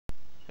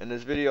In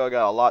this video, I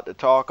got a lot to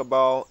talk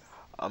about.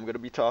 I'm going to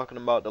be talking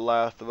about The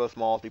Last of Us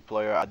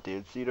multiplayer. I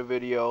did see the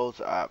videos.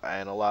 I've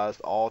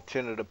analyzed all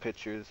 10 of the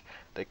pictures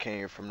that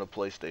came from the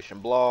PlayStation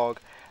blog,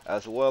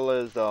 as well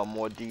as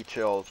more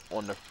details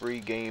on the free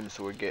games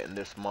we're getting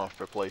this month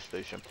for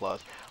PlayStation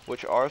Plus,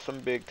 which are some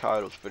big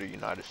titles for the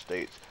United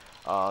States.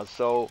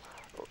 So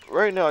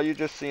right now, you're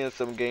just seeing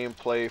some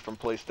gameplay from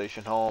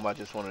PlayStation Home. I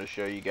just wanted to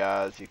show you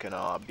guys you can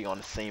be on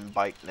the same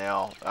bike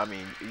now. I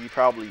mean, you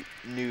probably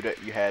knew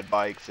that you had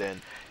bikes and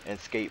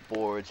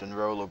skateboards and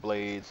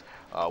rollerblades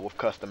with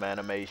custom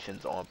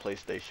animations on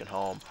PlayStation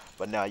Home,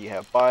 but now you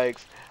have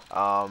bikes.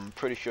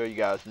 Pretty sure you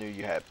guys knew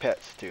you had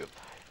pets too.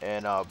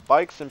 And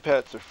bikes and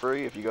pets are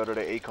free if you go to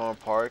the Acorn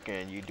Park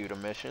and you do the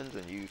missions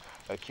and you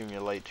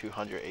accumulate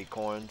 200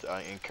 acorns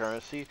in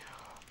currency.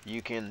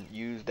 You can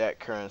use that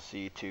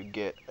currency to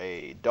get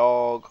a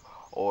dog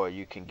or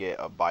you can get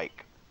a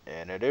bike.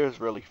 And it is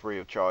really free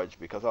of charge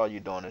because all you're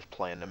doing is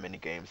playing the mini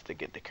games to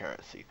get the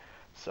currency.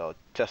 So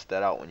test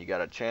that out when you got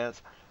a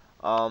chance.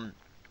 Um,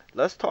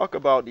 let's talk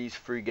about these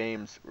free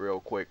games real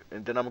quick,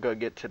 and then I'm gonna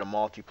get to the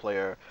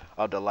multiplayer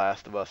of The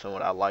Last of Us and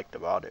what I liked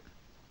about it.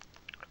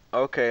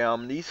 Okay,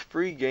 these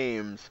free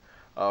games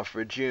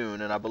for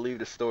June, and I believe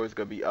the store is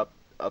gonna be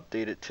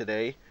updated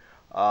today.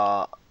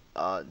 Uh,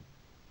 uh,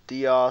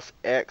 Deus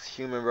Ex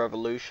Human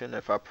Revolution,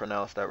 if I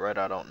pronounced that right,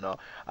 I don't know.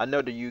 I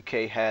know the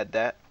UK had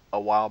that a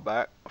while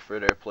back for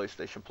their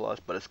PlayStation Plus,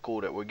 but it's cool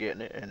that we're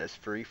getting it and it's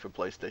free for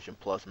PlayStation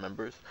Plus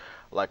members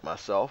like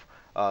myself.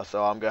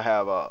 So I'm gonna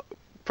have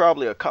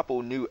probably a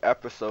couple new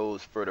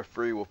episodes for the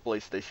free with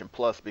PlayStation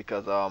Plus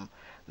because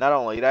not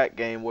only that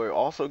game, we're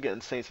also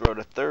getting Saints Row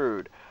the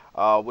Third,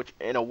 which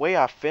in a way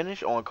I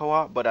finished on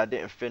co-op, but I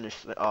didn't finish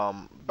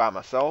by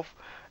myself,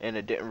 and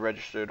it didn't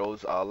register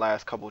those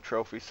last couple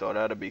trophies, so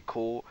that'll be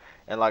cool.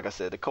 And like I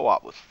said, the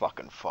co-op was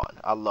fucking fun.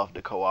 I love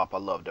the co-op. I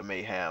love the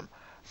mayhem.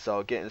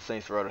 So getting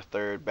Saints Row the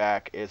Third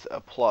back is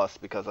a plus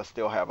because I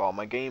still have all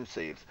my game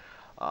saves.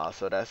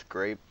 So that's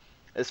great.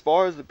 As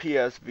far as the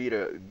PS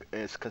Vita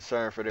is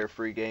concerned for their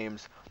free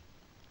games,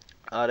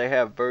 they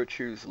have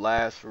Virtue's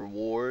Last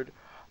Reward.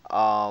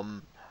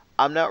 Um,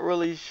 I'm not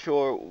really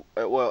sure.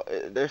 Well,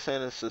 they're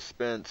saying it's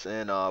suspense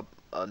and a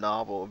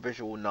novel, a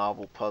visual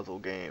novel puzzle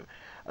game,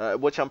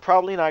 which I'm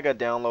probably not gonna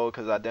download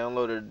because I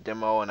downloaded the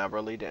demo and I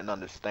really didn't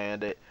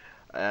understand it,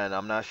 and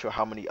I'm not sure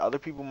how many other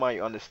people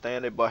might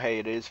understand it. But hey,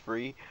 it is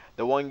free.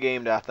 The one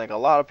game that I think a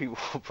lot of people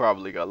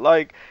probably gonna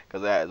like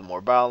because it has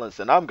more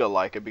balance, and I'm gonna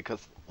like it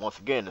because once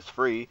again it's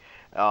free.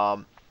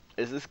 Um,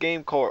 is this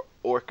game called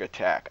Orc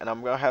Attack, and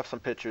I'm gonna have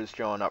some pictures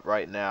showing up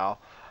right now.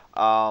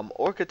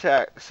 Orc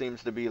Attack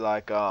seems to be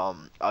like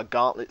a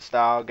gauntlet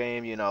style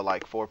game, you know,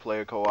 like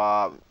four-player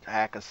co-op,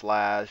 hack and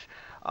slash,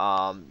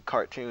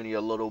 cartoony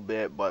a little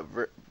bit, but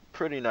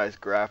pretty nice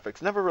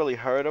graphics. Never really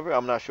heard of it.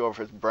 I'm not sure if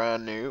it's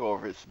brand new or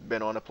if it's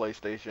been on the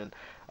PlayStation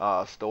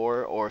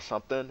store or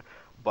something,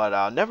 but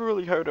I never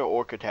really heard of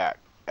Orc Attack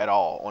at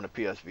all on the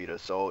PS Vita,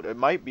 so it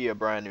might be a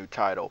brand new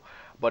title,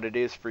 but it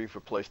is free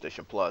for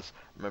PlayStation Plus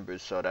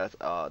members, so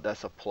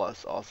that's a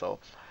plus also.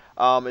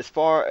 As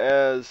far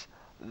as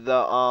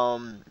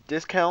the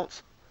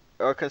discounts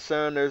are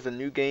concerned, there's a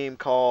new game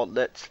called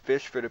Let's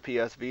Fish for the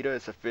PS Vita.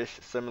 It's a fish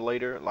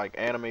simulator, like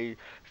anime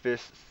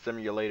fish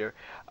simulator.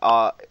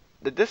 Uh,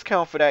 the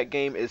discount for that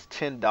game is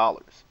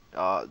 $10.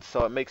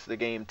 So it makes the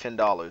game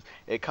 $10.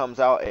 It comes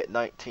out at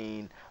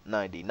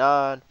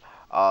 $19.99.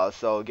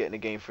 So getting the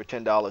game for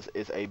 $10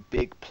 is a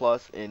big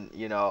plus. And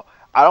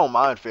I don't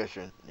mind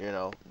fishing.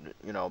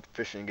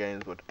 Fishing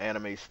games with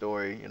anime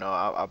story.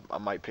 I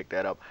might pick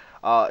that up.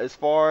 As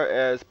far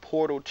as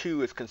Portal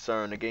 2 is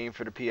concerned, the game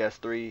for the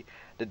PS3,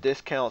 the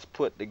discounts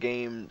put the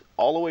game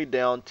all the way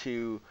down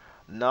to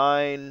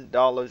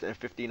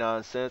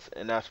 $9.59,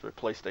 and that's for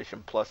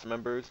PlayStation Plus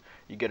members.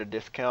 You get a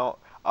discount.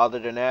 Other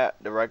than that,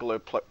 the regular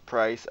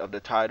price of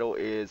the title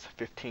is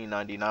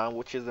 $15.99,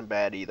 which isn't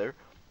bad either.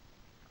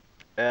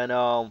 And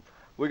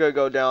we're gonna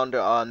go down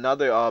to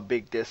another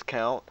big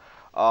discount.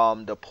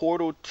 The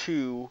Portal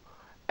 2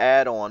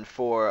 add-on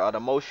for the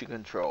motion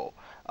control.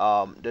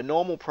 The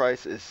normal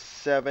price is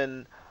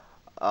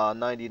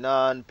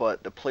 $7.99,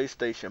 but the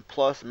PlayStation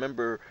Plus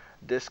member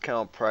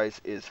discount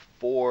price is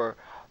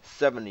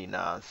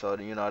 $4.79. So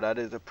that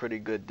is a pretty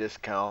good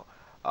discount.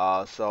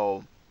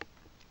 So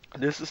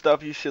this is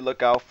stuff you should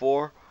look out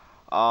for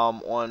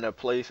on the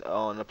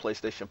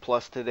PlayStation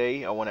Plus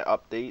today. When it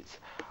updates.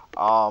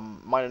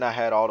 Might not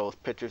had all those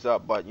pictures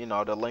up, but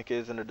the link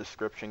is in the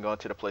description. Go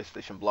to the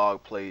PlayStation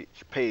blog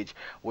page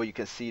where you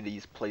can see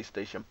these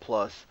PlayStation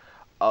Plus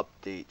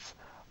updates.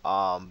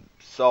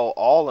 So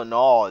all in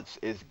all,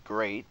 it's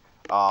great.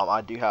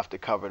 I do have to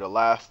cover The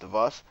Last of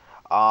Us.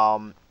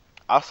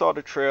 I saw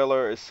the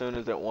trailer as soon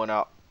as it went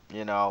up.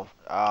 A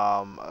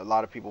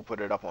lot of people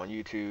put it up on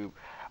YouTube.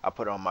 I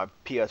put it on my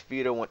PS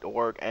Vita, went to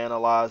work,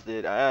 analyzed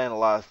it. I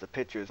analyzed the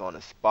pictures on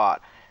the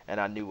spot,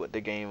 and I knew what the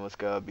game was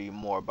gonna be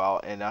more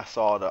about. And I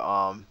saw the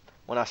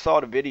when I saw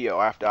the video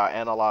after I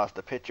analyzed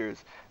the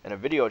pictures in a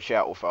video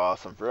chat with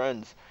some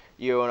friends,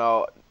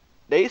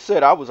 they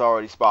said I was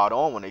already spot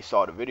on when they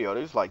saw the video.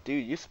 They was like,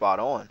 "Dude, you spot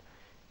on."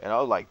 And I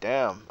was like,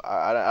 damn,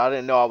 I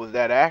didn't know I was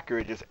that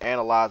accurate just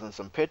analyzing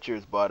some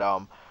pictures. But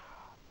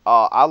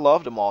I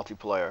love the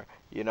multiplayer.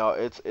 You know,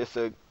 it's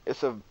a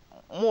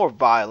more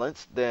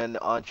violence than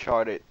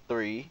Uncharted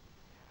 3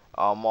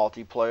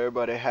 multiplayer,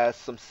 but it has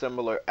some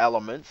similar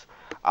elements.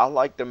 I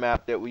like the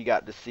map that we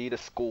got to see, the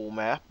school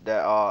map.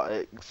 That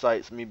it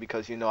excites me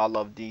because you know I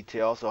love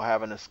detail. So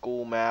having a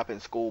school map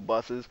and school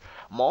buses,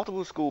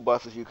 multiple school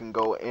buses, you can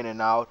go in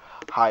and out,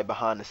 hide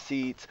behind the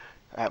seats,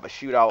 have a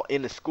shootout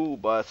in the school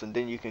bus, and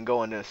then you can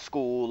go into the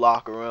school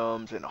locker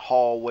rooms and the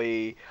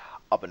hallway,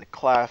 up in the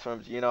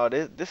classrooms. You know,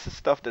 this is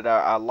stuff that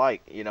I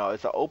like. You know,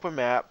 it's an open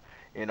map.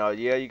 You know,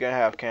 yeah, you're gonna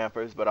have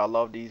campers, but I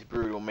love these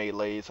brutal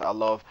melees. I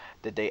love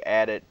that they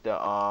added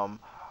the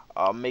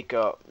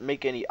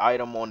make any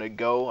item on the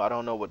go. I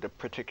don't know what the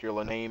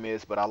particular name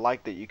is, but I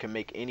like that you can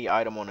make any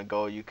item on the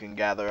go. You can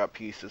gather up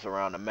pieces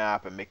around the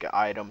map and make an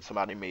item.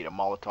 Somebody made a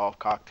Molotov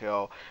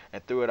cocktail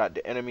and threw it at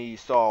the enemy. You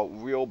saw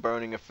real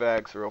burning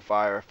effects, real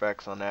fire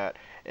effects on that.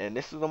 And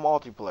this is a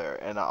multiplayer,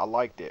 and I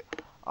liked it.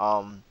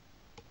 Um,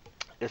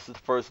 this is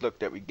the first look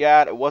that we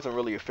got. It wasn't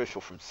really official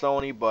from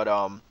Sony, but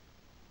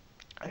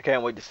I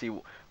can't wait to see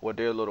what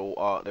their little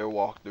their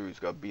walkthroughs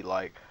gonna be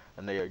like,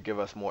 and they give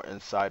us more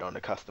insight on the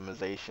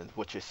customizations,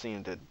 which it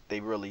seems that they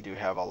really do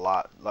have a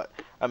lot. Like,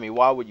 I mean,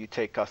 why would you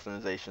take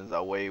customizations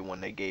away when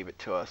they gave it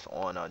to us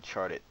on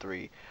Uncharted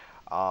 3?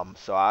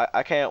 So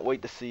I can't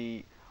wait to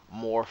see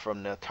more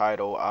from the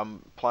title.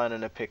 I'm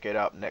planning to pick it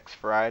up next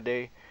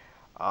Friday.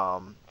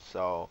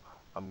 So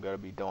I'm gonna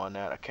be doing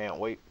that. I can't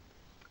wait.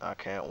 I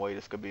can't wait.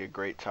 It's gonna be a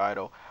great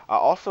title. I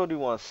also do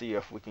want to see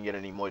if we can get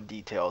any more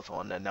details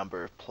on the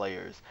number of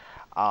players.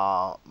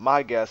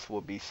 My guess will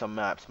be some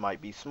maps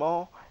might be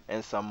small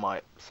and some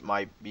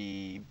might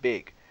be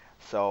big.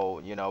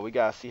 So you know we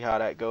gotta see how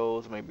that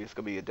goes. Maybe it's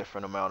gonna be a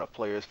different amount of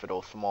players for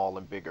those small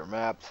and bigger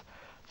maps.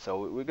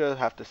 So we're gonna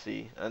have to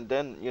see. And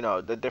then you know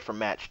the different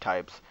match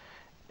types,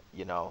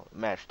 you know,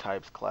 match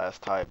types, class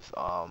types,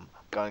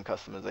 gun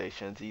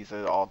customizations. These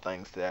are all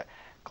things that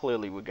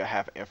clearly we're gonna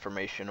have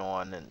information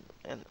on,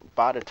 and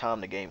by the time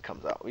the game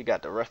comes out, we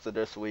got the rest of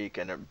this week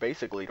and then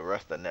basically the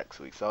rest of next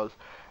week. So,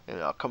 you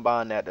know,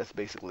 combine that, that's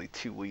basically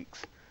 2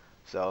 weeks.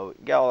 So,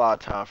 you got a lot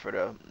of time for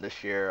the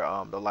share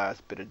the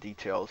last bit of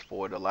details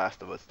for the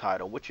Last of Us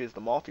title, which is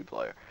the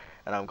multiplayer.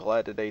 And I'm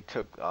glad that they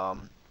took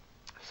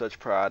such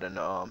pride in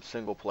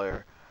single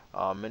player.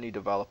 Many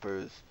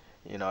developers,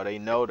 you know, they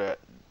know that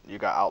you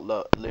got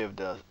outlive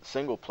the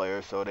single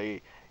player, so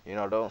they, you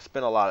know, don't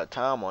spend a lot of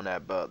time on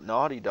that. But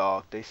Naughty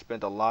Dog, they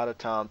spent a lot of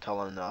time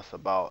telling us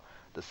about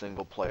the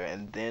single player,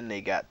 and then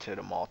they got to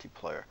the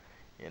multiplayer.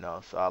 You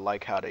know, so I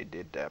like how they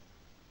did that.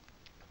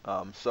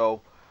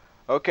 So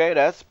okay,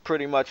 that's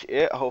pretty much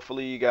it.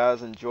 Hopefully you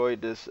guys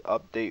enjoyed this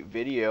update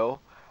video.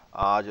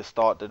 I just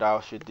thought that I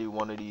should do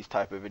one of these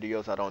type of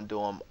videos. I don't do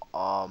them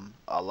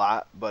a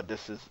lot, but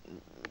this is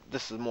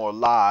more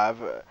live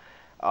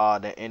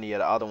than any of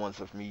the other ones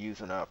of me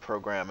using a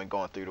program and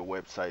going through the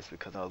websites,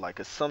 because I was like,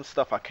 there's some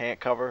stuff I can't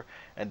cover,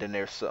 and then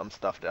there's some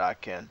stuff that I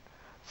can.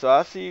 So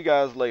I'll see you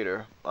guys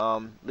later.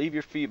 Leave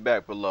your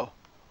feedback below.